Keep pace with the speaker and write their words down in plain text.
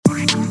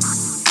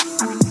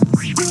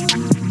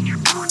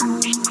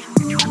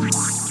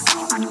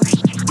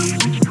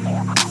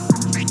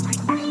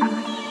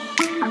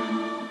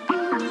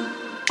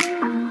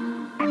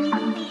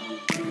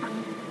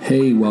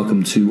Hey,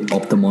 welcome to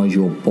Optimize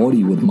Your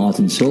Body with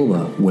Martin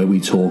Silva, where we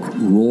talk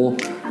raw,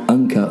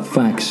 uncut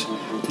facts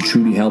to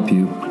truly help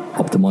you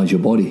optimize your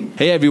body.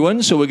 Hey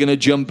everyone, so we're going to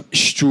jump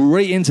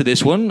straight into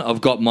this one.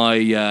 I've got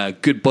my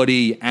good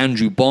buddy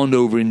Andrew Bond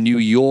over in New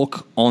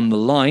York on the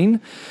line.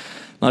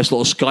 Nice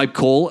little Skype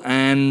call,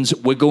 and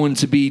we're going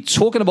to be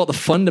talking about the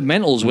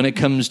fundamentals when it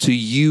comes to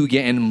you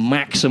getting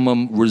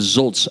maximum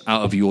results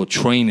out of your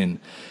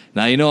training.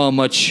 Now, you know how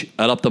much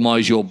at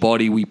Optimize Your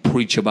Body we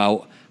preach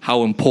about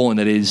how important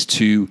it is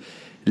to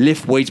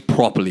lift weights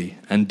properly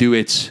and do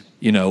it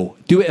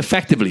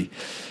effectively,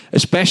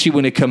 especially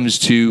when it comes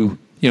to,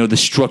 the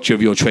structure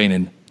of your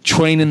training.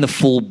 Training the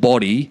full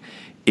body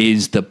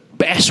is the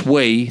best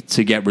way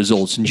to get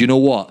results. And you know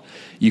what?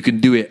 You can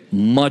do it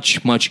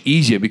much, much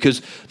easier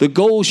because the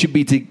goal should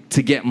be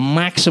to get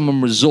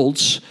maximum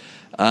results,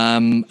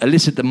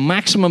 elicit the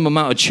maximum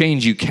amount of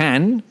change you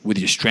can with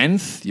your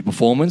strength, your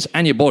performance,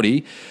 and your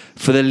body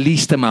for the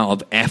least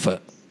amount of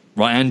effort.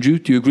 Right, Andrew?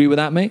 Do you agree with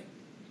that, mate?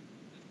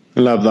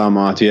 I love that,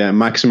 Mart. Yeah,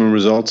 maximum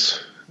results,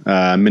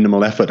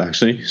 minimal effort,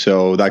 actually.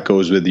 So that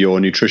goes with your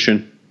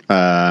nutrition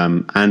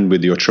and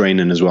with your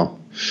training as well.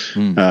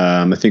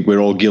 I think we're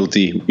all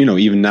guilty.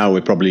 Even now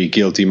we're probably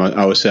guilty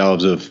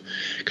ourselves of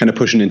kind of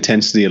pushing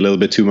intensity a little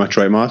bit too much,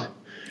 right, Mart?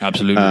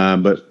 Absolutely.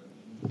 But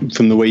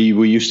from the way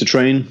we used to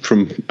train,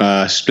 from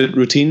split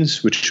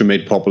routines, which were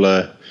made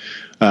popular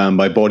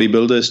by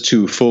bodybuilders,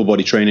 to full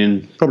body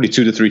training, probably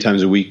 2 to 3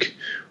 times a week,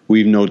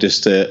 we've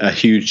noticed a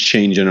huge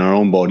change in our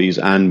own bodies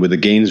and with the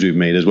gains we've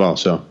made as well.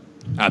 So,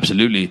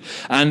 absolutely.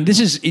 And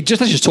let's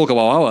just talk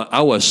about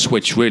our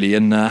switch really,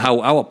 and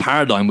how our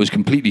paradigm was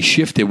completely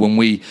shifted when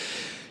we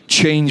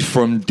changed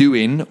from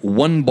doing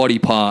one body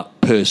part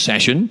per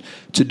session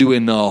to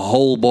doing the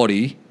whole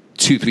body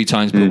 2-3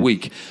 times per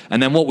week.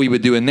 And then what we were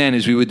doing then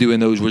is we were doing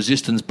those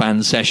resistance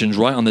band sessions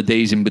right on the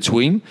days in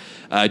between,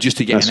 just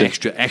to get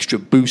an extra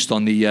boost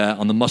on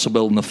the muscle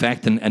building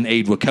effect and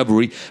aid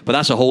recovery. But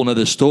that's a whole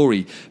other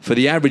story. For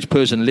the average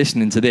person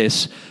listening to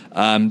this,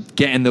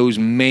 getting those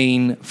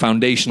main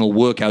foundational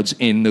workouts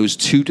in, those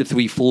 2 to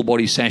 3 full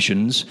body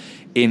sessions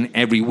in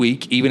every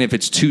week, even if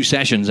it's 2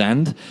 sessions,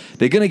 and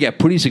they're going to get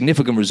pretty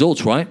significant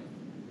results, right?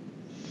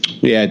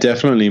 Yeah,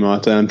 definitely,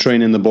 Matt.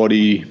 Training the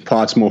body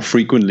parts more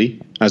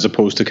frequently as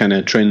opposed to kind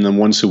of training them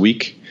once a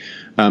week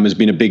has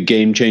been a big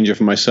game changer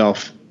for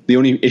myself. The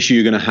only issue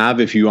you're going to have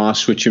if you are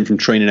switching from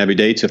training every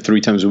day to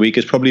 3 times a week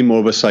is probably more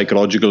of a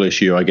psychological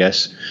issue, I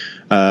guess.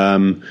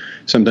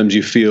 Sometimes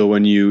you feel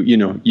when you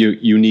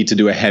need to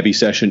do a heavy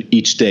session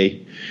each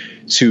day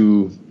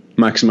to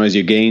maximize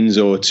your gains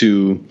or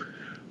to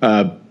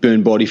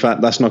burn body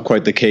fat. That's not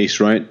quite the case,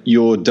 right?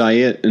 Your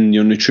diet and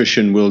your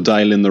nutrition will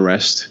dial in the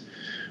rest.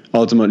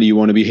 Ultimately, you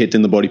want to be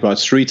hitting the body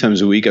parts 3 times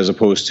a week as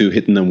opposed to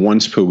hitting them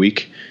once per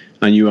week.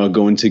 And you are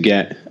going to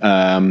get,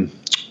 what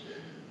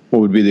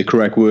would be the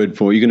correct word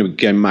for, you're going to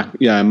get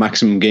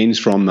maximum gains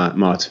from that,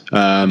 Matt.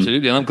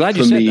 Absolutely. And I'm glad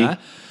you said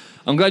that.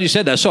 I'm glad you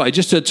said that. Sorry,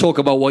 just to talk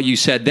about what you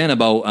said then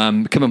about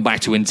coming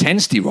back to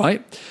intensity,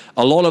 right?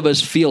 A lot of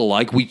us feel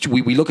like we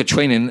look at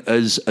training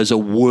as a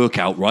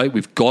workout, right?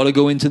 We've got to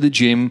go into the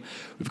gym.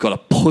 We've got to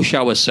push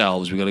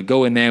ourselves. We've got to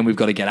go in there and we've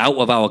got to get out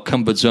of our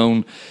comfort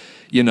zone,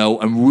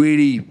 and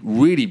really,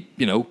 really,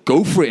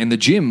 go for it in the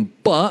gym.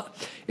 But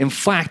in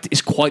fact,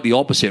 it's quite the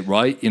opposite,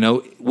 right?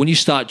 When you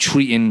start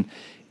treating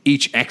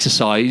each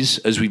exercise,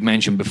 as we've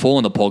mentioned before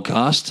on the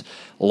podcast,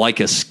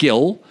 like a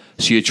skill,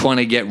 so you're trying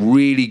to get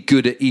really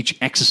good at each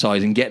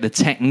exercise and get the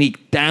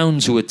technique down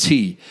to a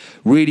T,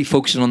 really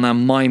focusing on that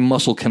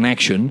mind-muscle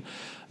connection.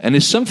 And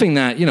it's something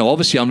that,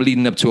 obviously I'm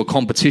leading up to a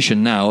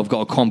competition now. I've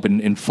got a comp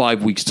in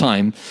 5 weeks'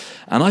 time.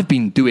 And I've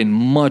been doing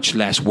much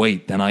less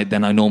weight than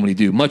I normally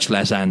do, much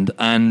less. And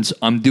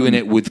I'm doing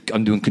it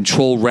I'm doing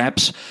control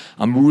reps.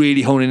 I'm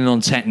really honing in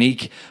on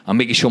technique. I'm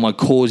making sure my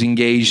core is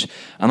engaged.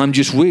 And I'm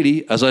just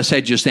really, as I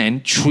said just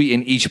then,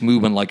 treating each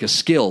movement like a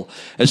skill,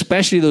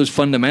 especially those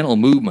fundamental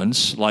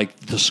movements like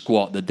the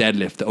squat, the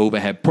deadlift, the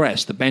overhead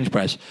press, the bench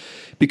press,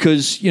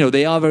 because,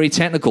 they are very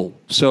technical.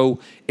 So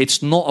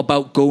it's not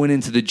about going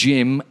into the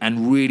gym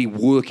and really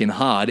working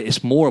hard.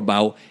 It's more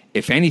about,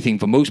 if anything,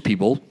 for most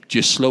people,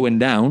 just slowing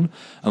down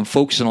and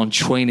focusing on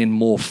training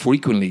more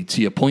frequently,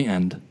 to your point,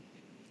 and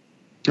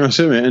that's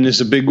it, man. And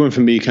it's a big one for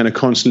me, kind of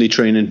constantly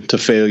training to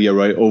failure,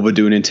 right?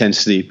 Overdoing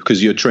intensity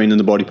because you're training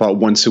the body part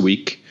once a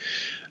week.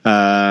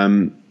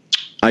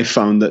 I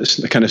found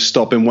that kind of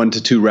stopping 1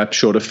 to 2 reps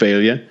short of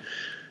failure,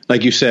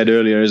 like you said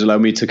earlier, has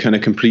allowed me to kind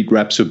of complete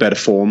reps with better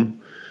form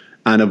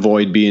and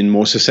avoid being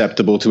more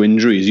susceptible to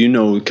injuries.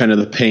 Kind of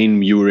the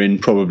pain you were in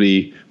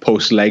probably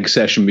post-leg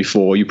session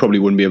before, you probably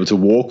wouldn't be able to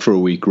walk for a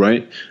week,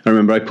 right? I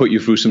remember I put you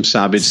through some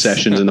savage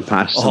sessions in the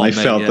past, and I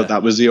felt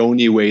that was the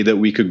only way that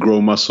we could grow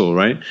muscle,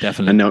 right?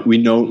 Definitely. And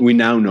now we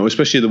now know,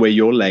 especially the way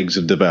your legs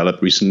have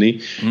developed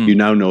recently, you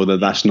now know that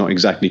that's not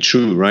exactly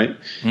true, right?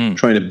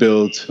 Trying to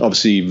build,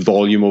 obviously,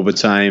 volume over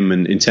time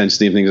and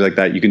intensity and things like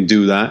that, you can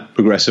do that,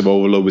 progressive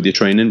overload with your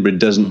training, but it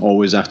doesn't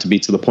always have to be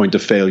to the point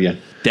of failure.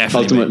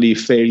 Definitely. Ultimately,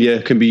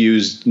 failure can be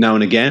used now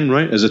and again,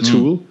 right, as a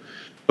tool.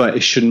 but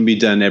it shouldn't be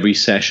done every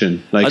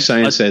session. Like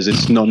science says,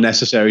 it's not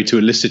necessary to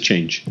elicit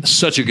change.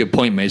 Such a good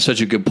point, mate. Such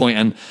a good point.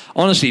 And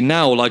honestly,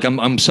 now, like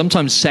I'm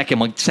sometimes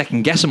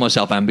second guessing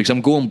myself, because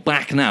I'm going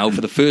back now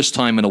for the first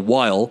time in a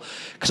while,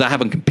 because I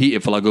haven't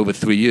competed for like over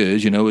 3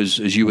 years.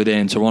 As you were there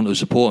in Toronto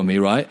supporting me,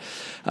 right?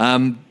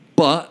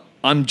 But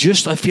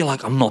I feel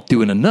like I'm not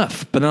doing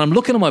enough. But then I'm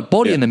looking at my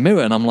body in the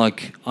mirror and I'm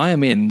like, I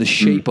am in the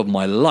shape of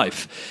my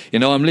life.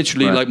 I'm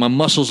literally like, my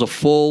muscles are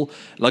full.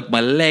 Like my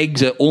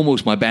legs are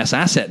almost my best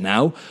asset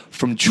now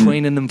from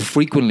training them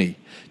frequently.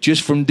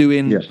 Just from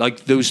doing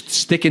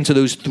sticking to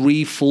those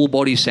 3 full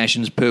body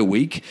sessions per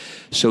week.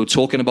 So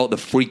talking about the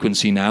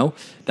frequency now,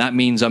 that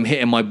means I'm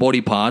hitting my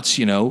body parts,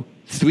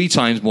 3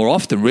 times more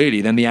often,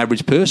 really, than the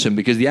average person.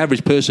 Because the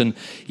average person,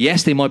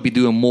 yes, they might be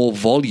doing more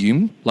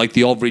volume, like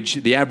the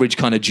average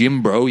kind of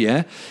gym bro,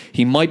 yeah?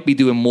 He might be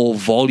doing more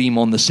volume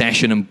on the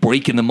session and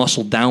breaking the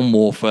muscle down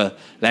more for,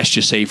 let's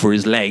just say, for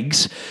his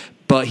legs.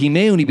 But he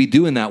may only be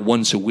doing that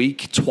once a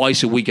week,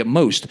 twice a week at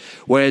most.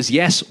 Whereas,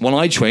 yes, when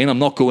I train, I'm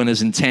not going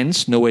as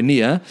intense, nowhere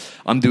near.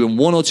 I'm doing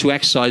 1 or 2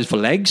 exercises for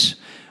legs,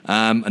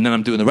 and then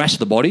I'm doing the rest of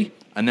the body.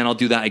 And then I'll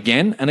do that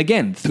again and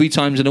again, 3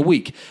 times in a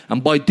week.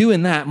 And by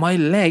doing that, my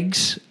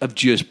legs have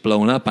just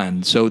blown up.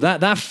 And so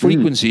that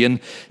frequency and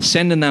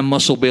sending that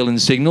muscle building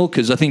signal,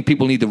 because I think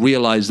people need to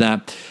realize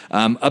that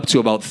up to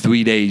about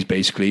 3 days,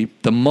 basically,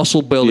 the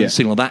muscle building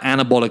signal, that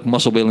anabolic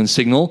muscle building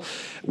signal,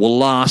 will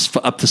last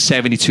for up to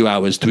 72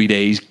 hours, 3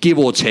 days, give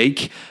or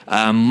take,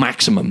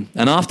 maximum.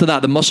 And after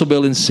that, the muscle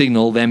building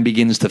signal then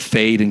begins to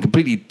fade and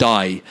completely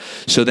die.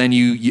 So then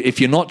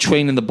if you're not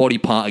training the body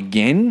part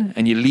again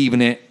and you're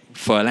leaving it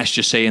for, let's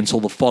just say,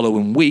 until the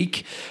following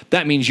week,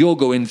 that means you're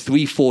going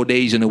 3-4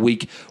 days in a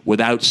week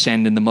without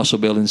sending the muscle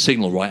building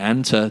signal, right,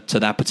 and to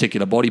that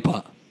particular body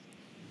part.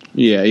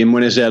 Yeah, and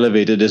when it's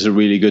elevated, it's a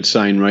really good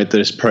sign, right, that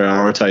it's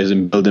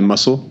prioritizing building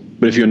muscle.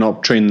 But if you're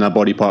not training that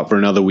body part for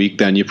another week,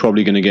 then you're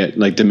probably going to get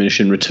like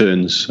diminishing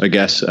returns, I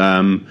guess.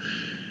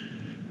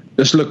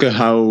 Let's look at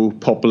how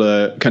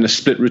popular kind of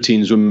split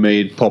routines were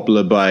made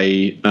popular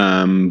by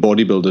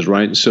bodybuilders,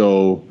 right?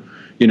 So,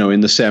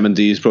 in the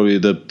 70s, probably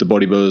the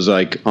bodybuilders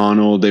like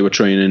Arnold, they were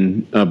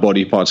training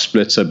body part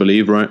splits, I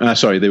believe, right?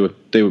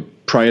 They were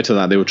prior to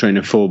that, they were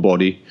training full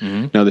body.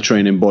 Mm-hmm. Now they're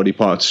training body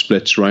part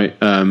splits, right?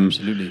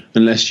 Absolutely.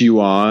 Unless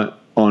you are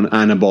on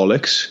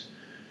anabolics,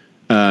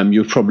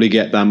 you'll probably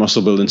get that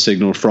muscle building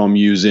signal from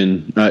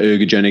using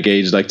ergogenic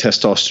aids like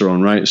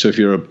testosterone, right? So if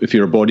you're a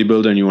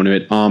bodybuilder and you want to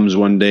hit arms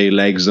one day,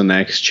 legs the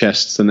next,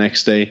 chest the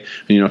next day,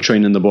 and you're not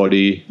training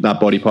that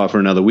body part for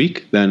another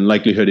week, then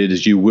likelihood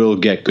is you will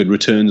get good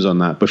returns on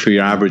that. But for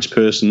your average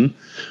person,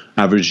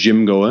 average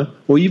gym goer,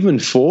 or even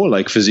for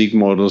like physique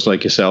models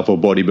like yourself or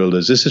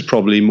bodybuilders, this is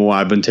probably more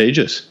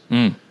advantageous.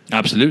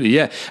 Absolutely,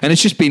 yeah. And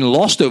it's just been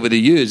lost over the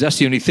years. That's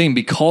the only thing,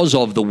 because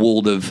of the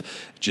world of,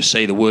 just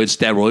say the word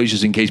steroids,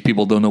 just in case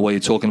people don't know what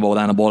you're talking about with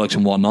anabolics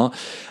and whatnot.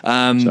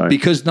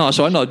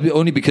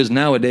 Only because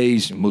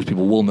nowadays, most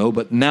people will know,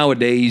 but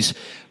nowadays,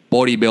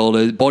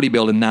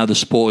 bodybuilding now, the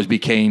sport has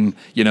became,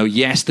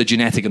 yes, the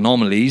genetic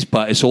anomalies,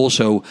 but it's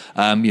also,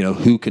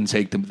 who can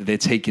take them. They're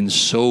taking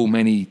so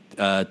many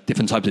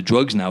different types of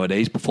drugs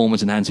nowadays,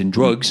 performance enhancing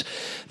drugs,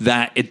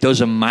 that it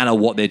doesn't matter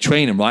what they're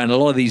training, right? And a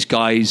lot of these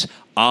guys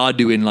are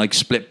doing like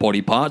split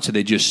body parts, so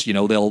they just,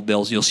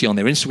 you'll see on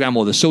their Instagram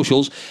or their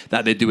socials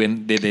that they're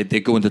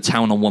going to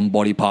town on one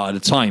body part at a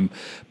time.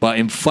 But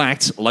in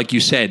fact, like you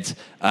said,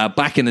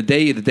 back in the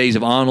days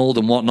of Arnold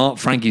and whatnot,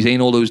 Frankie Zane,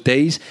 all those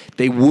days,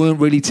 they weren't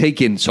really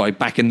taking the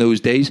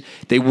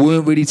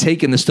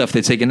stuff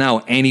they're taking now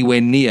anywhere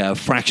near a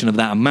fraction of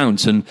that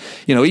amount. And,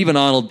 even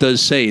Arnold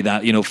does say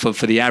that,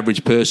 for the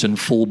average person,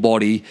 full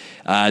body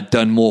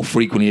done more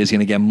frequently is going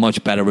to get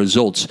much better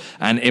results.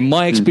 And in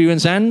my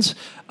experience, 80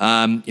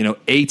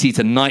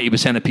 to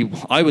 90% of people,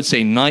 I would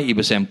say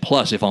 90%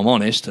 plus, if I'm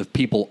honest, of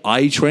people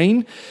I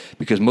train,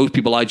 because most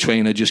people I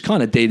train are just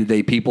kind of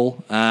day-to-day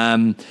people,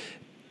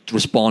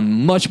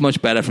 respond much,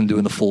 much better from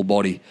doing the full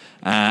body.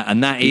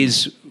 And that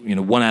is,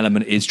 one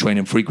element is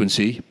training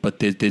frequency, but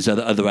there's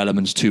other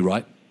elements too,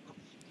 right?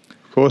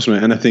 Of course,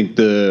 man. And I think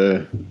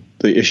the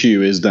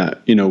issue is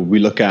that, we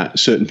look at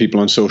certain people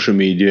on social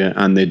media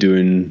and they're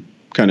doing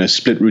kind of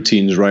split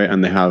routines, right?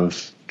 And they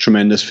have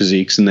tremendous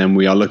physiques, and then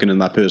we are looking at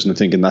that person and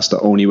thinking that's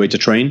the only way to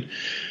train.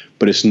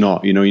 But it's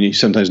not. You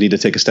sometimes need to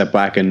take a step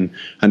back and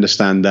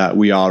understand that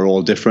we are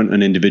all different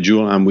and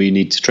individual, and we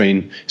need to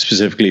train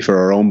specifically for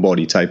our own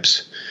body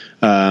types.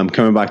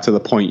 Coming back to the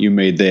point you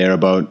made there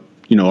about,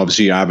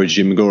 obviously your average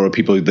gym goer or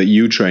people that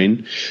you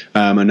train,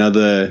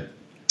 another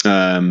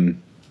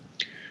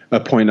a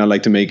point I'd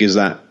like to make is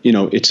that,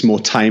 it's more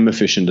time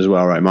efficient as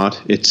well, right,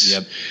 Matt? It's,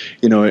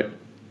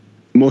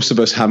 most of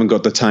us haven't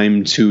got the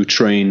time to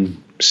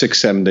train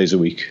 6-7 days a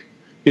week.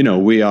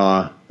 We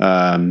are,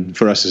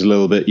 for us, it's a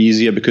little bit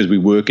easier because we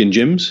work in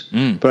gyms,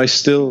 but I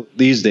still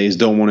these days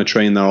don't want to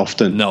train that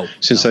often.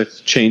 Since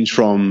I've changed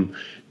from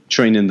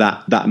training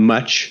that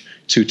much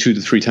to 2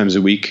 to 3 times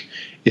a week,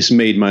 it's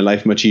made my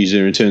life much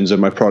easier in terms of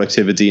my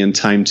productivity and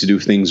time to do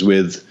things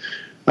with,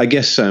 I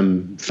guess,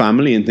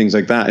 family and things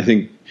like that. I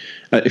think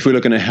if we're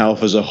looking at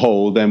health as a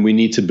whole, then we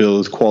need to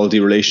build quality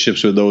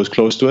relationships with those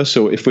close to us.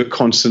 So if we're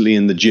constantly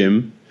in the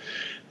gym,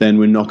 then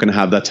we're not going to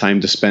have that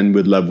time to spend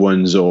with loved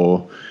ones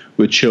or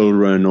with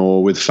children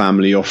or with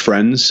family or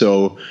friends.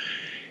 So,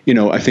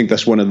 I think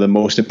that's one of the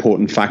most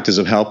important factors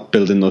of health,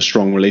 building those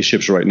strong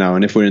relationships right now.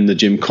 And if we're in the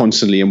gym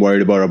constantly and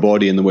worried about our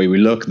body and the way we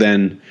look,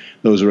 then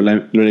those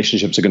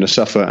relationships are going to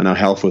suffer and our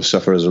health will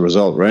suffer as a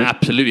result, right?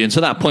 Absolutely. And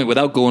to that point,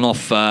 without going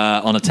off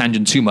on a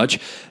tangent too much,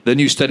 the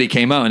new study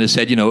came out and it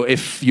said,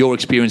 if you're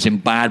experiencing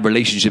bad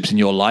relationships in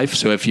your life,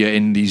 so if you're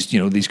in these,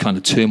 these kind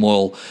of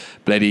turmoil,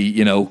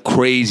 bloody,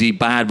 crazy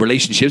bad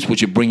relationships,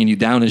 which are bringing you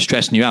down and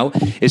stressing you out,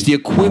 it's the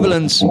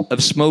equivalent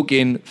of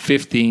smoking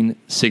 15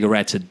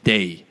 cigarettes a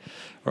day.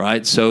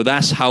 Right, so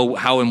that's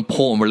how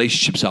important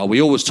relationships are.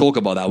 We always talk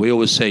about that. We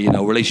always say,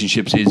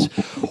 relationships is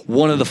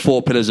one of the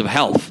 4 pillars of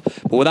health.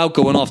 But without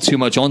going off too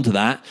much onto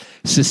that,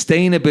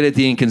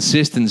 sustainability and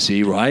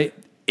consistency, right,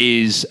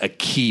 is a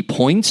key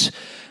point.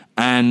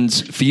 And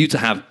for you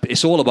to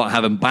it's all about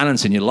having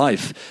balance in your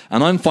life.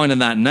 And I'm finding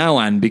that now,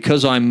 Anne,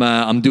 because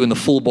I'm doing the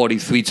full body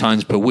 3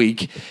 times per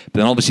week. But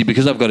then obviously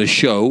because I've got a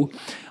show,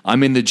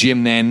 I'm in the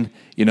gym then,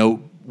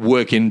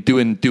 working,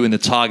 doing the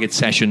target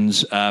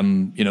sessions,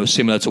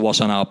 similar to what's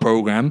on our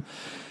program.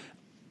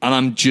 And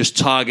I'm just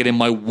targeting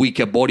my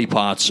weaker body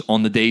parts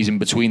on the days in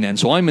between then.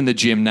 So I'm in the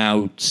gym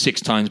now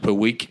 6 times per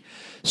week.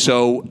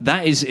 So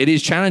it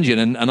is challenging.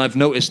 And I've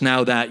noticed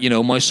now that,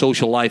 my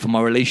social life and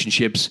my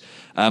relationships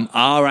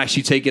are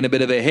actually taking a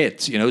bit of a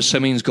hit.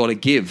 Something's got to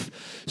give.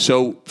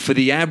 So for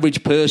the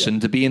average person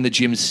to be in the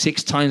gym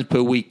 6 times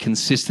per week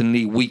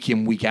consistently, week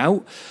in, week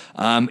out,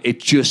 it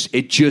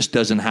just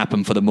doesn't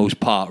happen for the most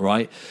part,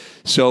 right?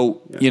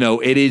 So,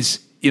 it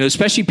is,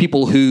 especially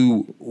people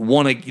who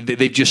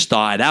they've just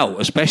started out,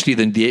 especially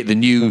the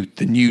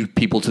new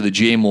people to the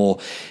gym or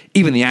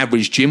even the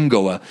average gym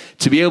goer,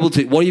 to be able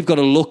to, what you've got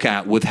to look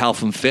at with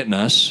health and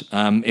fitness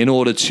in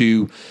order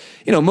to,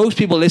 most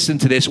people listen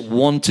to this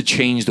want to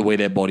change the way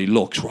their body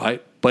looks,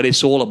 right? But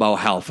it's all about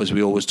health, as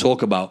we always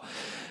talk about.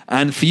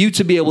 And for you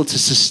to be able to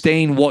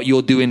sustain what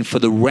you're doing for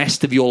the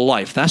rest of your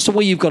life, that's the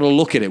way you've got to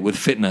look at it with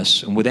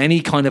fitness and with any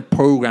kind of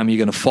program you're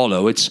going to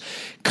follow. It's,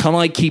 can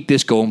I keep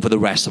this going for the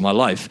rest of my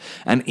life?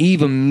 And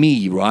even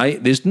me, right?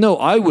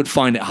 I would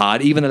find it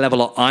hard, even the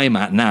level that I'm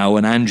at now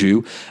and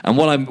Andrew, and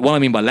what I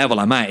mean by level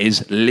I'm at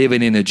is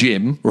living in a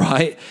gym,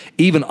 right?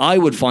 Even I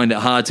would find it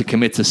hard to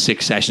commit to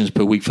 6 sessions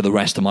per week for the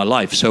rest of my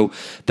life. So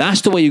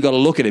that's the way you've got to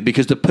look at it,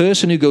 because the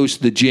person who goes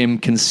to the gym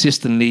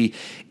consistently,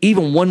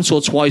 even once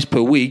or twice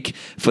per week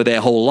for their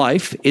whole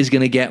life, is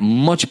going to get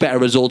much better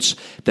results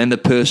than the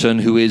person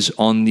who is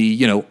on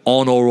the,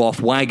 on or off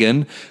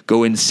wagon,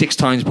 going 6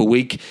 times per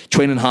week,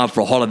 training hard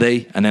for a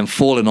holiday and then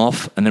falling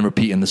off and then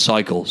repeating the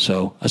cycle.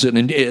 So it's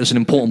an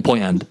important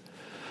point, and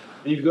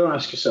you've got to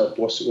ask yourself,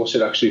 what's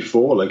it actually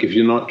for? Like, if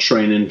you're not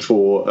training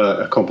for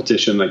a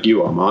competition like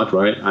you are, Matt,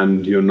 right,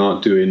 and you're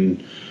not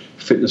doing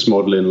fitness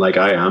modeling like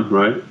I am,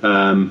 right,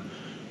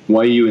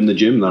 why are you in the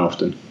gym that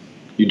often?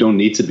 You don't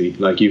need to be.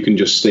 Like, you can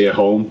just stay at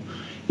home.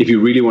 If you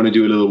really want to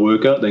do a little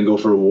workout, then go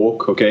for a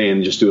walk, okay,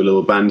 and just do a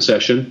little band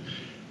session.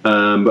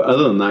 But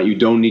other than that, you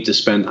don't need to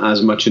spend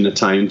as much in the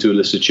time to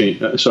elicit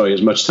change.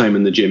 As much time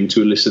in the gym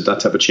to elicit that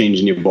type of change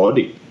in your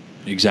body.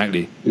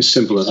 Exactly. It's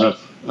simple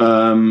enough.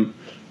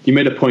 You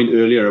made a point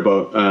earlier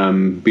about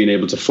being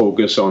able to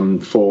focus on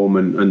form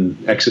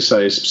and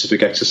exercise,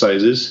 specific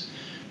exercises.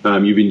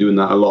 You've been doing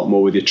that a lot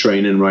more with your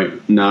training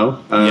right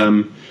now.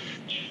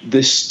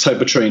 This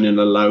type of training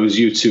allows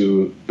you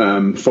to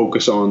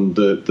focus on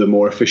the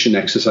more efficient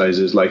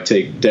exercises, like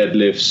take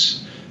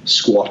deadlifts,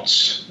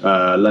 squats,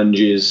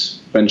 lunges,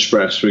 bench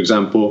press, for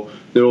example.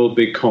 They're all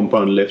big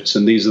compound lifts,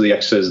 and these are the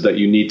exercises that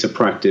you need to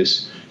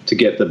practice to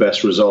get the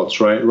best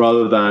results, right?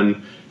 Rather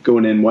than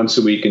going in once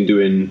a week and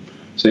doing,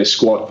 say, a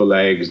squat for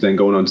legs, then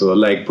going on to the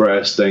leg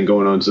press, then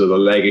going on to the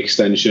leg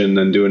extension,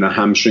 then doing a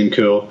hamstring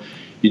curl.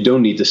 You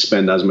don't need to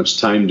spend as much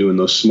time doing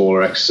those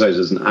smaller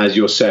exercises. And as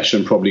your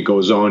session probably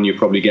goes on, you're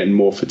probably getting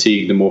more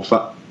fatigued and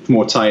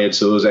more tired,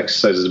 so those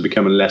exercises are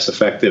becoming less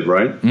effective,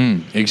 right?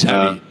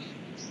 Exactly.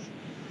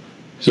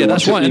 So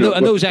that's right.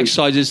 And those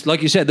exercises,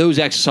 like you said, those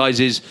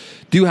exercises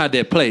do have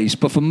their place.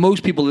 But for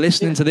most people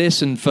listening to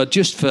this, and for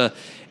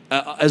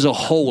as a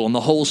whole, on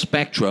the whole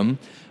spectrum,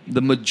 the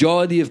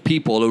majority of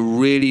people are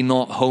really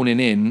not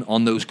honing in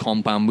on those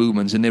compound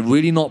movements, and they're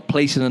really not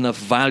placing enough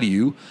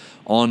value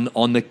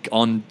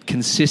on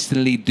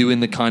consistently doing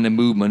the kind of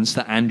movements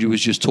that Andrew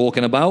was just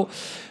talking about.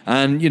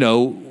 And,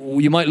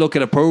 you might look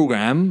at a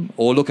program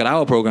or look at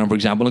our program, for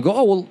example, and go,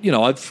 oh,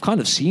 well, I've kind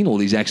of seen all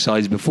these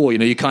exercises before.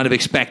 You're kind of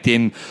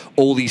expecting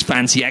all these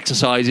fancy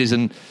exercises.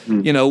 And,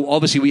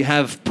 obviously we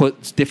have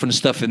put different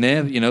stuff in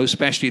there,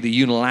 especially the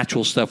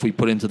unilateral stuff we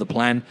put into the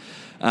plan.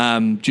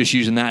 Just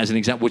using that as an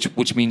example,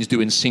 which means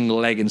doing single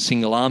leg and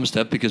single arm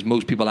stuff, because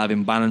most people have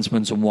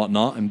imbalancements and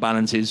whatnot,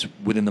 imbalances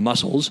within the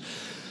muscles.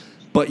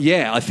 But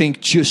yeah, I think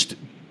just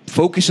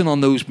focusing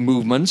on those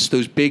movements,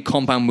 those big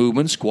compound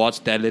movements, squats,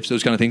 deadlifts,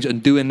 those kind of things,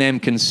 and doing them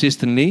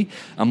consistently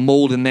and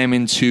molding them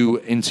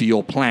into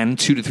your plan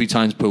 2 to 3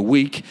 times per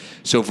week.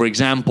 So, for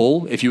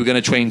example, if you were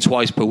going to train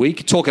twice per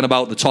week, talking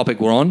about the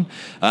topic we're on,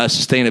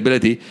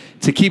 sustainability,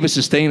 to keep it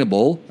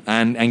sustainable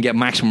and get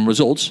maximum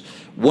results,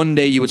 one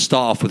day you would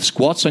start off with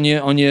squats on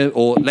your,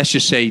 or let's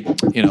just say,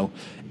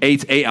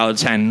 8 out of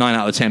 10, 9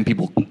 out of 10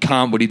 people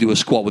can't really do a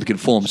squat with good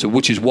form. So,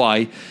 which is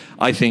why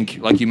I think,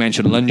 like you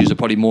mentioned, lunges are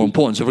probably more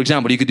important. So, for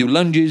example, you could do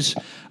lunges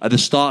at the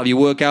start of your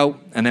workout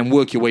and then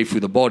work your way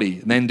through the body.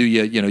 And then do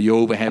your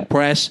overhead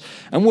press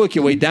and work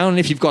your way down. And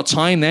if you've got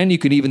time, then you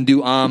can even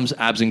do arms,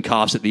 abs, and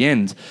calves at the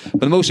end. But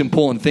the most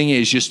important thing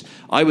is just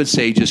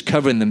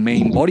covering the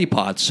main body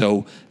parts.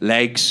 So,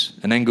 legs,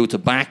 and then go to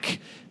back,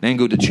 then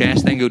go to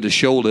chest, then go to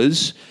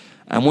shoulders.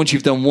 And once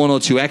you've done 1 or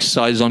 2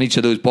 exercises on each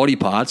of those body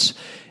parts,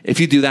 if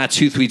you do that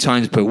 2-3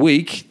 times per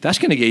week, that's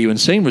going to get you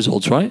insane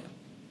results, right?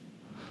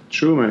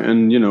 True, mate.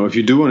 And, if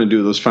you do want to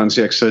do those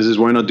fancy exercises,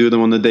 why not do them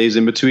on the days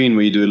in between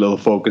where you do a little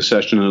focus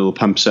session, a little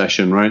pump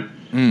session, right?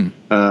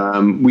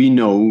 We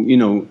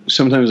know,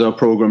 sometimes our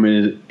program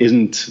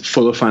isn't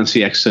full of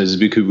fancy exercises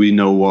because we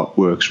know what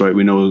works, right?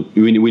 We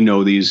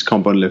know these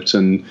compound lifts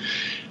and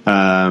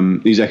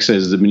these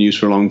exercises have been used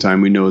for a long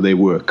time. We know they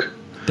work.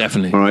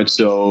 Definitely. All right.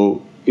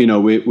 So,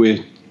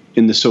 we're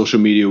in the social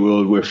media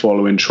world, we're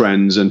following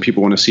trends and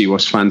people want to see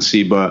what's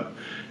fancy, but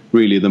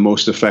really the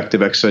most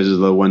effective exercises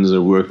are the ones that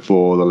work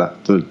for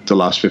the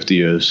last 50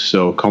 years.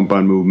 So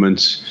compound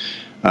movements,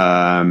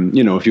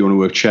 if you want to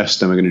work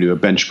chest, then we're going to do a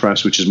bench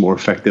press, which is more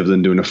effective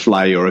than doing a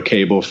fly or a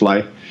cable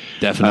fly.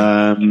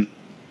 Definitely.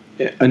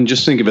 And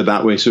just think of it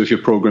that way. So if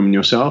you're programming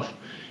yourself,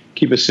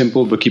 keep it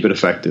simple, but keep it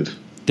effective.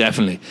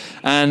 Definitely.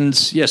 And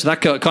so that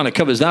kind of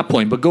covers that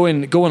point. But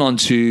going on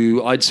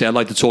to, I'd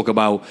like to talk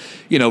about,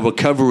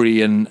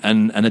 recovery and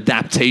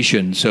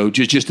adaptation. So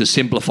just to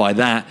simplify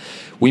that,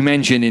 we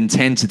mentioned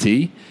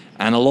intensity,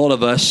 and a lot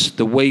of us,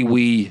 the way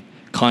we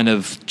kind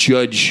of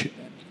judge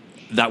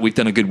that we've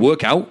done a good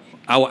workout,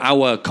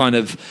 our kind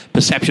of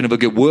perception of a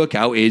good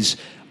workout is,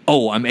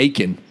 oh, I'm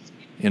aching.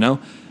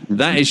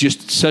 That is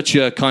just such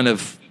a kind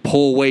of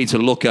poor way to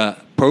look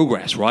at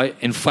progress, right?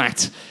 In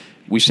fact,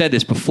 we've said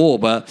this before,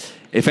 but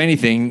if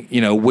anything,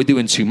 we're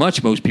doing too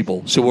much, most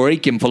people. So we're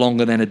aching for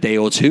longer than a day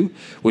or 2,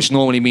 which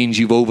normally means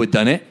you've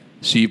overdone it.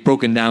 So you've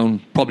broken down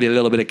probably a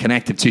little bit of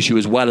connective tissue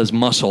as well as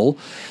muscle.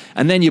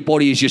 And then your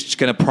body is just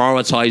going to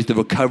prioritize the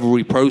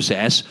recovery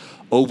process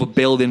over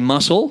building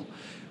muscle,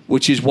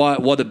 which is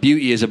what the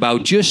beauty is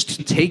about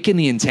just taking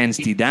the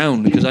intensity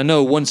down. Because I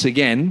know, once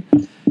again,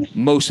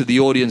 most of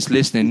the audience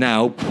listening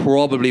now,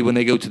 probably when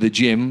they go to the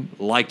gym,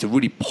 like to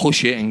really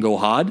push it and go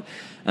hard.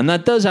 And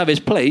that does have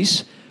its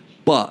place,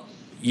 but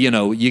your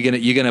body's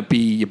gonna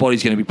be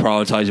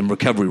prioritizing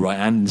recovery, right?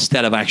 And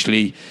instead of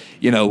actually,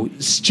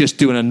 just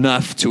doing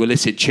enough to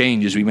elicit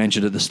change, as we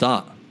mentioned at the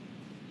start.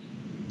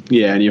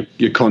 Yeah, and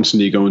you're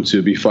constantly going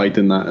to be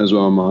fighting that as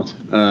well, Matt.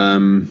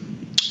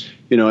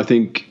 I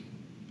think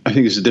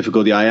it's a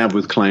difficulty I have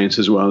with clients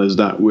as well, is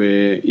that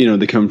where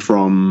they come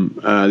from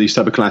these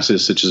type of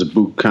classes such as a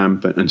boot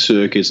camp and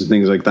circuits and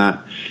things like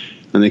that,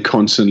 and they're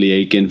constantly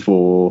aching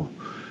for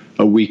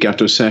a week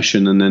after a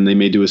session, and then they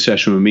may do a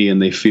session with me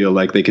and they feel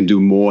like they can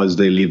do more as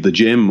they leave the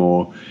gym,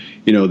 or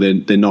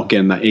they're not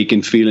getting that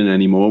aching feeling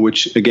anymore,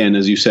 which again,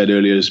 as you said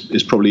earlier,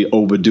 is probably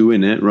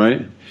overdoing it,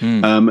 right?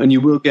 And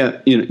you will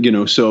get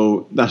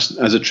so that's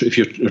if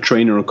you're a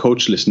trainer or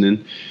coach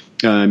listening,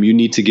 you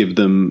need to give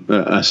them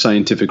a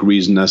scientific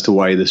reason as to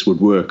why this would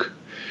work.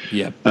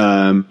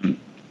 And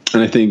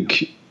I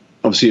think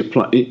obviously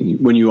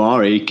when you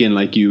are aching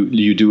like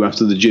you do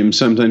after the gym,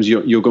 sometimes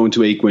you're going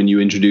to ache when you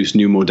introduce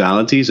new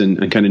modalities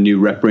and kind of new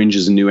rep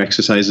ranges and new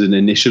exercises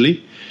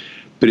initially.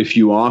 But if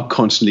you are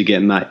constantly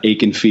getting that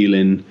aching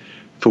feeling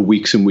for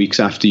weeks and weeks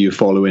after you're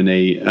following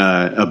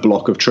a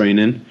block of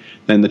training,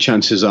 then the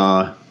chances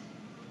are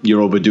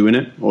you're overdoing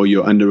it, or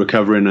you're under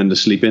recovering, under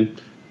sleeping,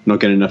 not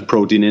getting enough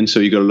protein in. So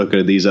you got to look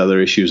at these other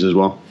issues as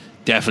well.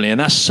 Definitely. And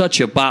that's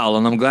such a battle.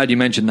 And I'm glad you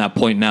mentioned that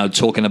point now,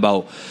 talking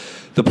about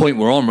the point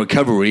we're on,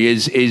 recovery,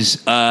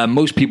 is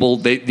most people,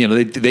 they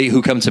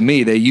who come to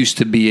me, they're used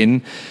to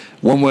being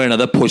one way or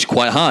another pushed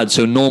quite hard.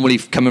 So normally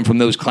coming from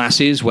those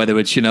classes, whether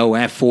it's,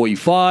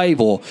 F45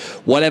 or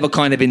whatever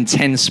kind of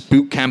intense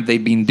boot camp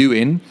they've been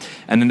doing,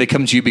 and then they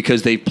come to you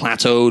because they've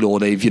plateaued or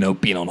they've,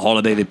 been on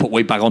holiday, they put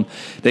weight back on,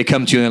 they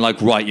come to you and they're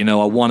like, right,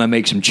 I want to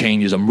make some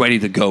changes, I'm ready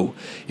to go,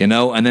 and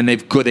then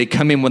they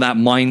come in with that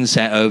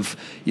mindset of,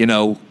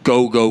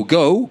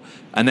 go,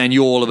 and then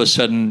you're all of a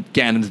sudden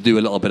getting them to do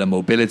a little bit of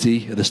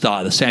mobility at the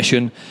start of the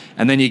session,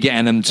 and then you're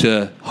getting them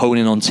to hone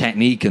in on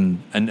technique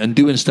and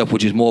doing stuff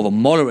which is more of a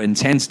moderate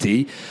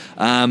intensity.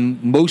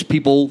 Most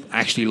people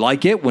actually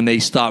like it when they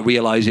start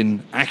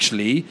realizing,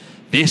 actually,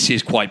 this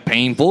is quite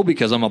painful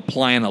because I'm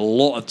applying a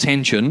lot of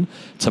tension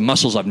to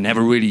muscles I've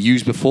never really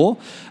used before.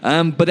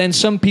 But then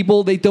some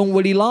people, they don't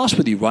really last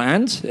with you, right?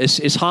 And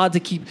it's hard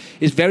to keep.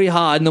 It's very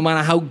hard, no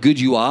matter how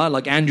good you are.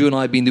 Like Andrew and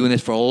I have been doing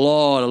this for a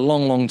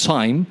long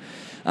time.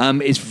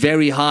 it's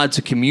very hard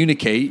to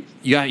communicate.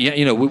 Yeah,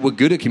 you know, we're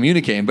good at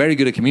communicating, very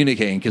good at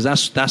communicating, because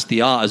that's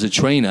the art as a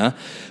trainer.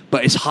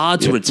 But it's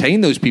hard to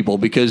retain those people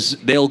because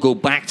they'll go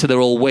back to their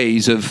old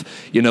ways of,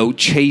 you know,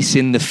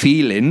 chasing the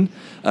feeling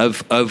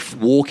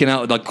of walking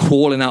out, like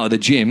crawling out of the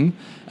gym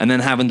and then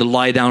having to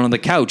lie down on the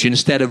couch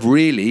instead of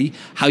really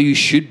how you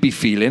should be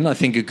feeling. I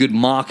think a good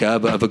marker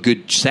of a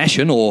good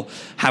session or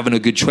having a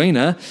good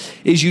trainer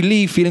is you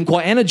leave feeling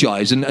quite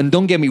energized. And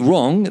don't get me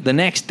wrong, the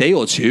next day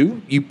or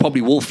two, you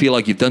probably will feel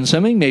like you've done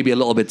something, maybe a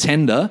little bit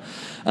tender.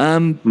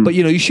 But,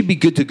 you know, you should be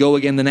good to go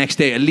again the next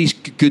day, at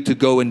least good to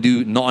go and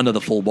do not another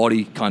full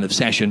body kind of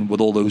session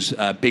with all those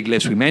big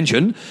lifts we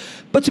mentioned,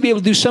 but to be able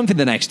to do something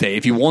the next day.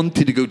 If you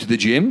wanted to go to the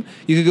gym,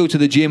 you could go to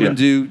the gym and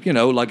do, you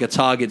know, like a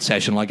target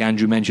session like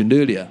Andrew mentioned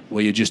earlier,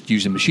 where you're just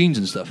using machines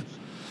and stuff.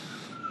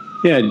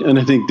 Yeah, and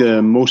I think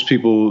most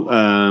people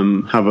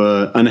have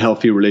an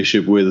unhealthy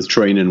relationship with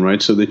training,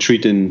 right? So they're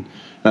treating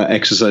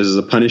exercise as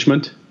a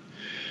punishment.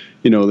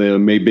 You know, they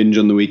may binge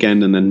on the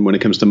weekend, and then when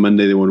it comes to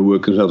Monday, they want to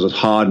work themselves as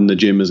hard in the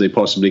gym as they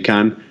possibly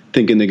can,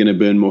 thinking they're going to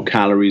burn more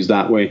calories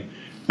that way.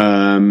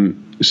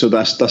 So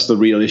that's the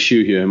real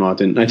issue here,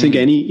 Martin. I think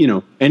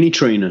any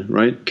trainer,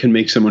 right, can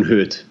make someone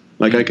hurt.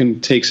 Like I can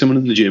take someone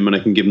in the gym and I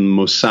can give them the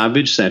most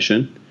savage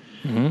session,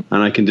 and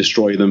I can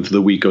destroy them for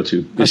the week or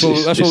two. That's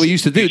what we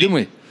used to do, didn't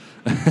we?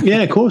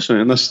 Yeah, of course,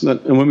 man.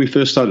 And when we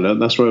first started out,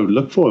 that's what I would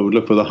look for. I would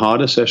look for the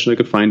hardest session I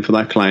could find for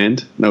that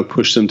client, and I would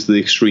push them to the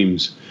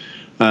extremes.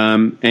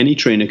 Any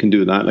trainer can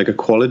do that. Like a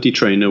quality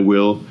trainer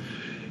will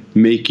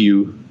make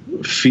you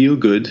feel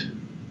good,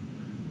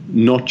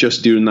 not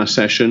just during that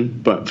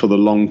session, but for the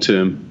long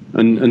term,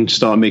 and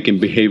start making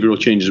behavioral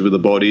changes with the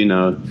body.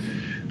 Now,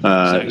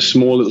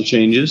 small little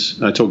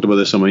changes. I talked about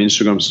this on my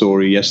Instagram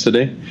story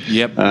yesterday.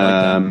 Yep.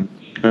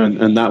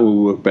 And that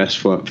will work best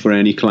for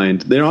any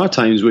client. There are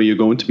times where you're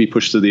going to be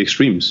pushed to the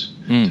extremes,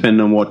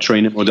 depending on what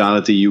training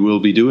modality you will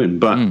be doing.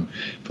 But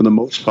for the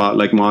most part,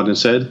 like Martin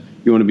said,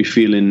 you want to be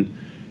feeling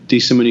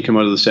decent when you come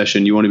out of the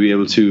session. You want to be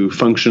able to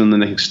function on the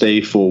next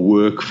day for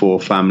work, for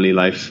family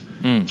life,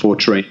 for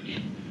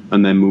training,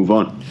 and then move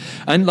on.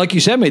 And like you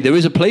said, mate, there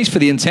is a place for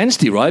the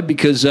intensity, right?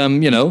 Because,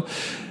 you know,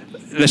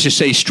 let's just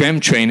say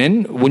strength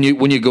training, when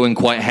you're going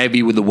quite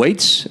heavy with the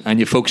weights and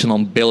you're focusing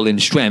on building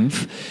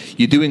strength,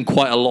 you're doing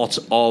quite a lot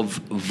of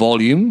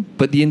volume,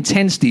 but the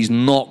intensity is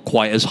not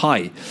quite as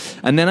high.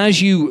 And then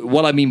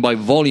what I mean by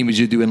volume is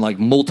you're doing like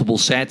multiple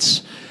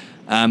sets,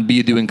 but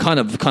you're doing kind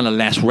of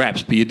less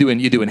reps, but you're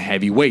doing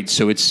heavy weights,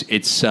 so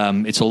it's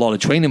a lot of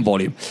training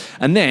volume.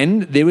 And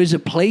then there is a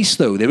place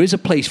for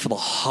the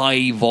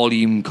high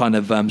volume kind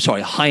of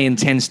high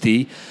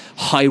intensity,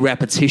 high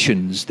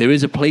repetitions. There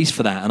is a place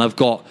for that, and I've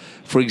got,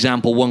 for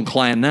example, one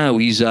client now.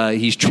 He's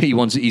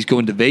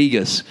going to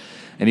Vegas.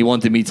 And he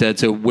wanted me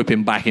to whip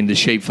him back into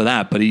shape for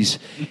that, but he's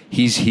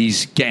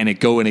getting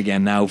it going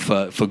again now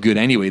for good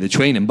anyway, the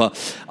training.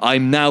 But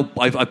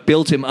I've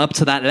built him up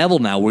to that level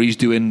now where he's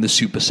doing the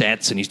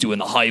supersets and he's doing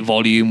the high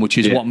volume, which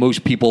is what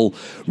most people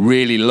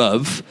really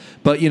love.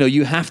 But you know,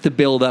 you have to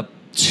build up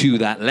to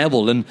that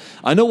level. And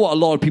I know what a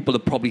lot of people are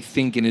probably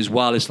thinking as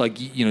well. It's like,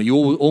 you know,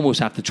 you almost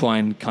have to try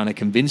and kind of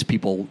convince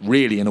people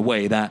really in a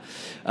way that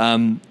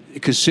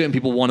because certain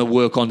people want to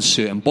work on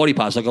certain body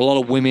parts. Like a lot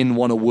of women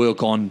want to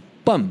work on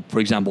bum, for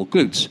example,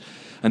 glutes.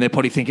 And they're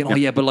probably thinking, oh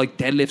yeah, but like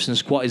deadlifts and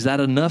squat, is that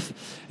enough?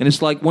 And it's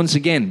like, once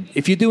again,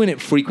 if you're doing it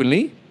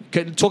frequently,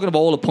 talking about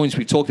all the points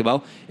we talked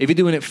about, if you're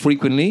doing it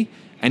frequently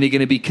and you're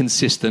going to be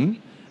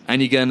consistent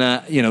and you're going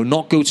to, you know,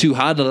 not go too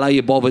hard, allow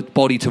your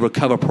body to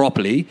recover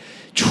properly,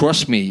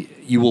 trust me,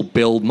 you will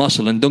build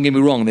muscle. And don't get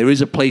me wrong, there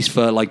is a place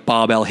for like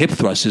barbell hip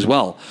thrusts as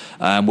well,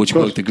 which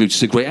work the glutes.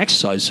 It's a great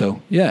exercise.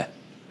 So yeah.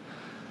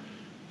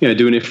 Yeah,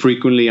 doing it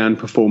frequently and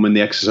performing the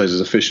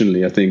exercises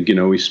efficiently. I think, you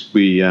know,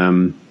 we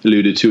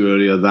alluded to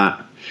earlier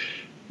that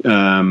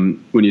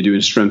when you're doing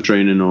strength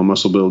training or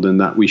muscle building,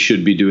 that we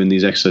should be doing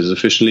these exercises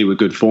efficiently with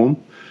good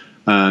form.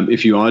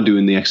 If you are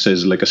doing the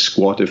exercises like a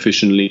squat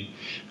efficiently,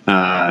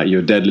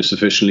 your deadlifts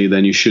efficiently,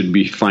 then you should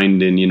be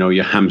finding, you know,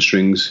 your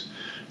hamstrings.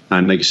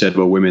 And like you said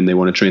about women, they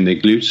want to train their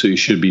glutes, so you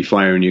should be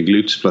firing your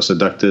glutes plus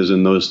adductors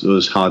and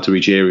those hard to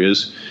reach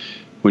areas.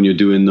 When you're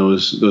doing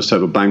those type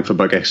of bang for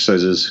buck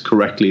exercises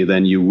correctly,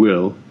 then you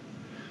will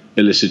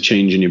elicit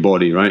change in your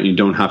body, right? You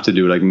don't have to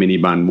do like mini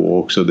band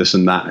walks or this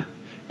and that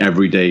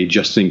every day,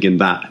 just thinking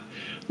that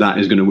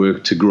is going to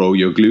work to grow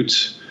your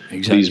glutes.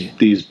 Exactly.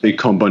 These big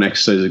compound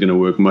exercises are going to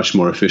work much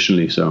more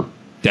efficiently. So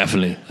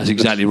definitely, that's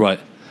exactly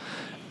right.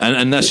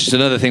 And that's just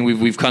another thing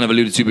we've kind of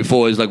alluded to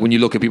before, is like when you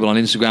look at people on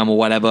Instagram or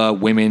whatever,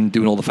 women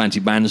doing all the fancy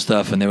band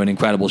stuff and they're in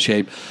incredible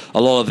shape,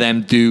 a lot of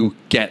them do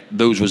get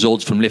those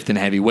results from lifting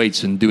heavy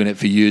weights and doing it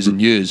for years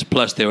and years.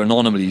 Plus they're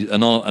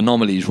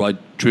anomalies, right,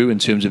 Drew, in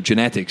terms of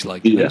genetics,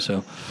 like, you know,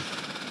 so.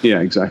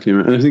 Yeah, exactly.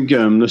 And I think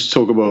let's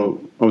talk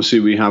about, obviously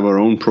we have our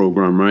own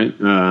program, right?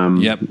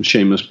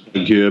 Shameless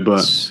plug here,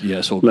 but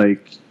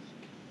like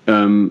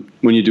when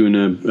you're doing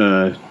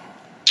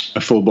a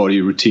full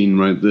body routine,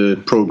 right,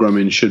 the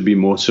programming should be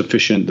more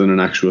sufficient than an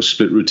actual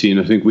split routine.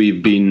 I think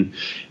we've been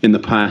in the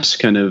past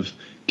kind of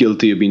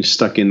guilty of being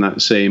stuck in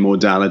that same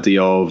modality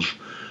of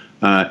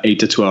 8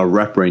 to 12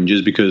 rep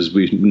ranges, because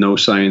we know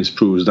science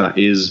proves that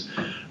is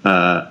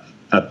a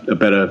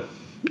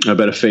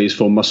better phase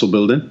for muscle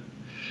building.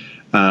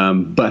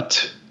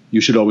 But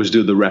you should always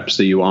do the reps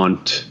that you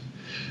aren't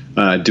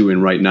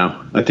doing right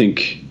now. I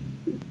think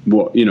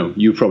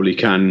you probably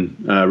can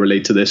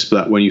relate to this,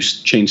 but when you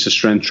change to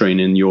strength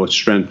training, your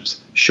strength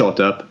shot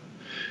up,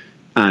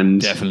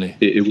 and definitely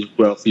it was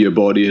well for your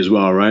body as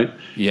well, right?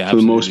 Yeah, for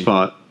the most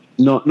part.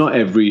 Not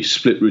every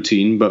split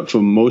routine, but for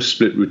most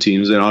split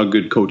routines, there are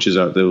good coaches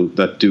out there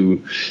that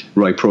do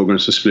write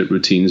programs for split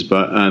routines,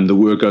 but the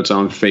workouts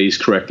aren't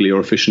phased correctly or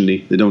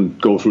efficiently. They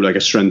don't go through like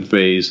a strength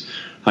phase,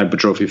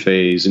 hypertrophy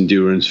phase,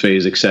 endurance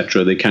phase,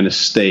 etc. They kind of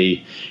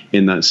stay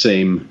in that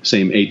same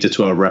 8 to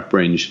 12 rep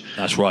range.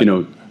 That's right.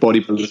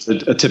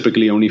 Bodybuilders are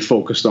typically only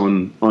focused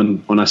on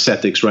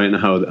aesthetics, right, and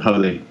how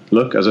they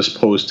look, as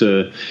opposed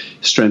to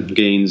strength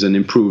gains and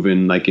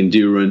improving like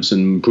endurance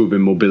and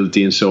improving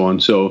mobility and so on.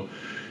 So,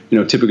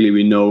 typically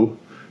we know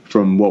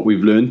from what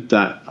we've learned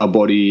that our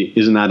body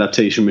is an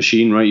adaptation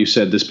machine, right? You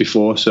said this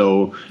before.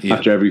 So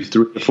after every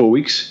 3 to 4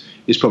 weeks,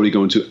 it's probably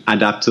going to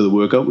adapt to the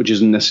workout, which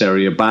isn't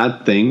necessarily a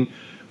bad thing.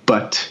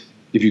 But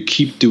if you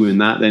keep doing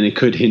that, then it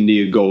could hinder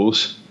your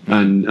goals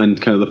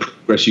and kind of the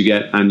progress you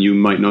get, and you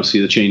might not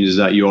see the changes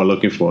that you are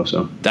looking for.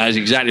 So that is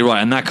exactly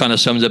right, and that kind of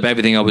sums up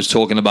everything I was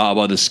talking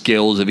about the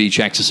skills of each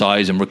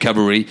exercise and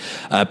recovery.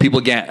 People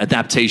get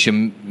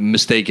adaptation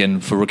mistaken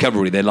for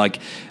recovery. They're like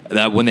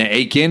that when they're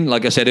aching,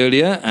 like I said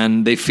earlier,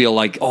 and they feel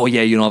like, oh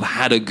yeah, I've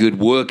had a good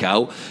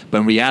workout,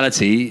 but in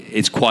reality,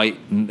 it's quite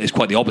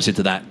the opposite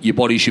to that. Your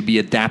body should be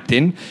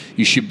adapting.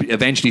 You should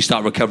eventually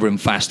start recovering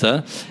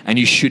faster, and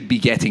you should be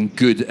getting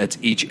good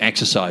at each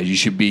exercise. You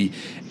should be,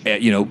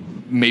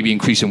 maybe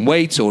increasing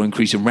weights or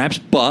increasing reps,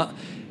 but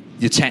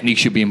your technique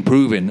should be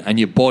improving. And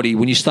your body,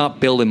 when you start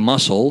building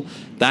muscle,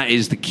 that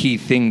is the key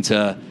thing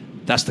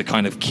that's the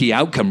kind of key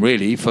outcome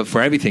really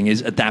for everything,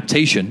 is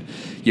adaptation.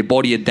 Your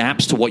body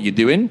adapts to what you're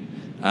doing,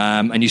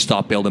 and you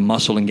start building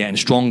muscle and getting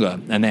stronger.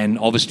 And then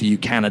obviously you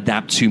can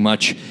adapt too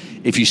much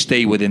if you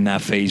stay within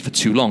that phase for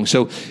too long.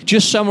 So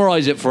just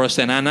summarize it for us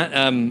then,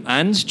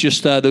 and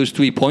just those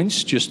 3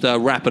 points, just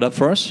wrap it up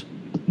for us.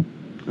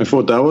 I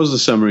thought that was the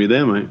summary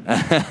there, mate.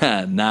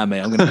 Nah,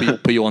 mate, I'm going to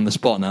put you on the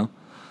spot now.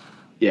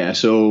 Yeah,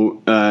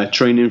 so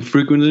training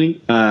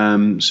frequently.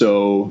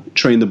 So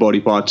train the body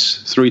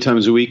parts 3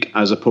 times a week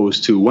as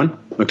opposed to 1,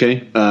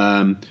 okay?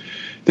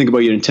 Think about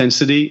your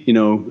intensity.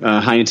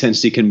 High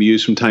intensity can be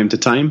used from time to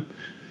time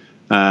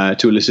to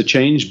elicit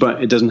change,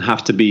 but it doesn't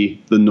have to be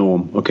the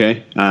norm,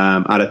 okay?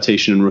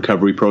 Adaptation and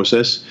recovery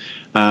process.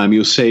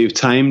 You'll save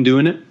time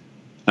doing it,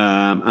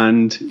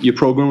 and your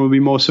program will be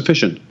more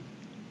sufficient.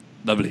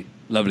 Lovely.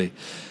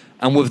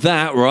 And with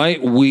that, right,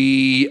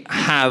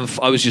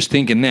 I was just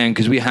thinking then,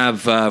 because we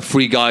have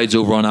free guides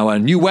over on our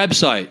new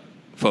website,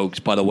 folks,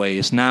 by the way.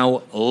 It's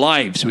now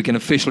live, so we can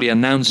officially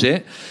announce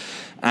it.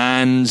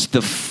 And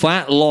the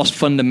Fat Loss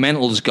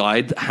Fundamentals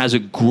Guide has a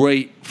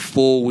great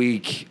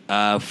 4-week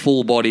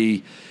full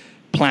body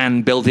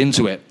plan built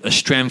into it, a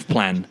strength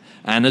plan.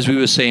 And as we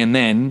were saying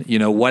then,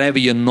 whatever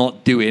you're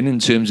not doing in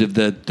terms of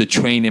the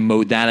training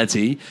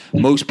modality,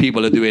 most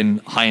people are doing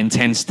high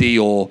intensity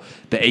or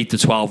the 8 to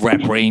 12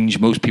 rep range.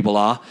 Most people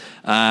are.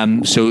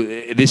 So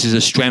this is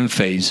a strength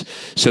phase.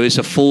 So it's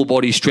a full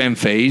body strength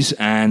phase,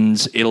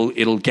 and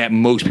it'll get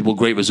most people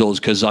great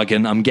results, because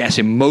I'm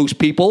guessing most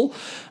people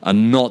are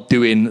not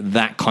doing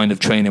that kind of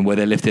training where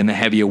they're lifting the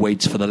heavier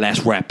weights for the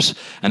less reps,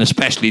 and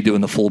especially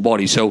doing the full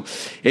body. So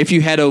if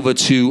you head over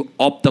to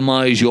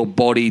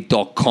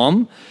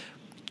optimizeyourbody.com,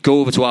 go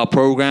over to our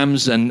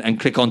programs and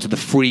click onto the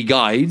free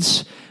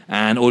guides,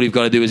 and all you've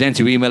got to do is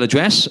enter your email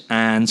address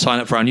and sign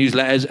up for our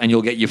newsletters, and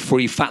you'll get your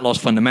free Fat Loss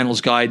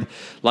Fundamentals Guide,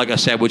 like I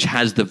said, which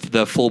has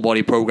the full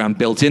body program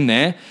built in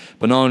there.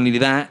 But not only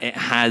that, it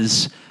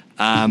has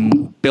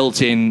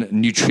built-in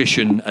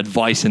nutrition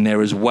advice in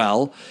there as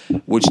well,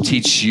 which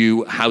teaches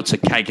you how to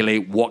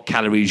calculate what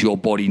calories your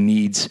body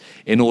needs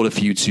in order for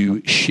you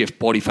to shift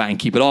body fat and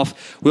keep it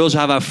off. We also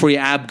have our free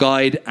ab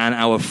guide and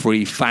our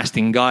free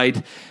fasting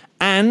guide.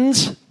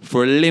 And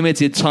for a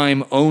limited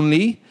time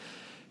only,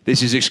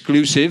 this is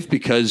exclusive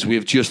because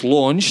we've just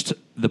launched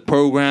the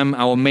program,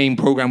 our main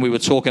program we were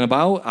talking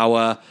about,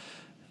 I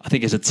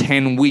think it's a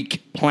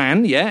 10-week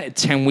plan, a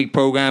 10-week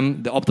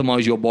program, the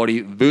Optimize Your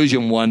Body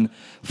version 1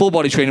 full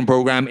body training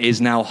program is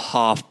now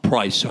half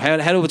price. So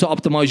head over to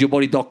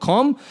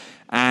optimizeyourbody.com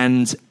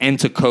and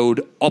enter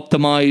code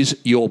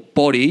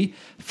OptimizeYourBody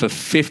for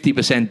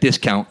 50%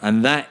 discount.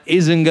 And that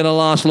isn't going to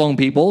last long,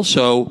 people,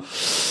 so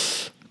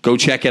go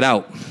check it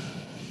out.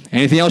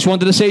 Anything else you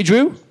wanted to say,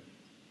 Drew?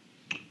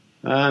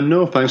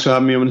 No, thanks for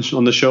having me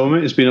on the show,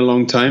 mate. It's been a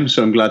long time,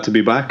 so I'm glad to be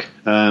back.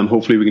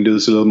 Hopefully we can do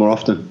this a little more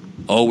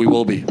often. Oh, we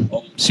will be.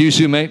 See you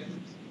soon, mate.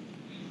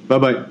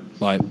 Bye-bye.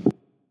 Bye.